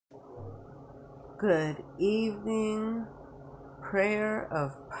Good evening, prayer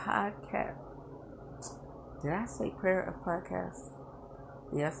of podcast. Did I say prayer of podcast?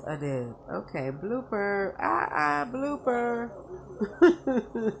 Yes, I did. Okay, blooper. Blooper.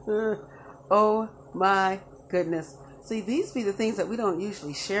 Oh my goodness. See, these be the things that we don't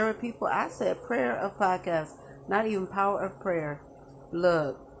usually share with people. I said prayer of podcast, not even power of prayer.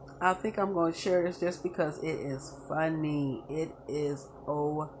 Look, I think I'm going to share this just because it is funny. It is,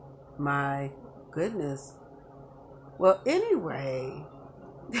 oh my goodness. Well, anyway,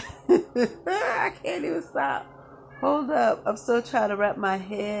 I can't even stop. Hold up. I'm still trying to wrap my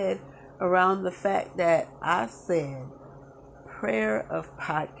head around the fact that I said prayer of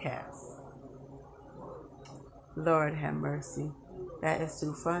podcasts. Lord have mercy. That is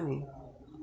too funny.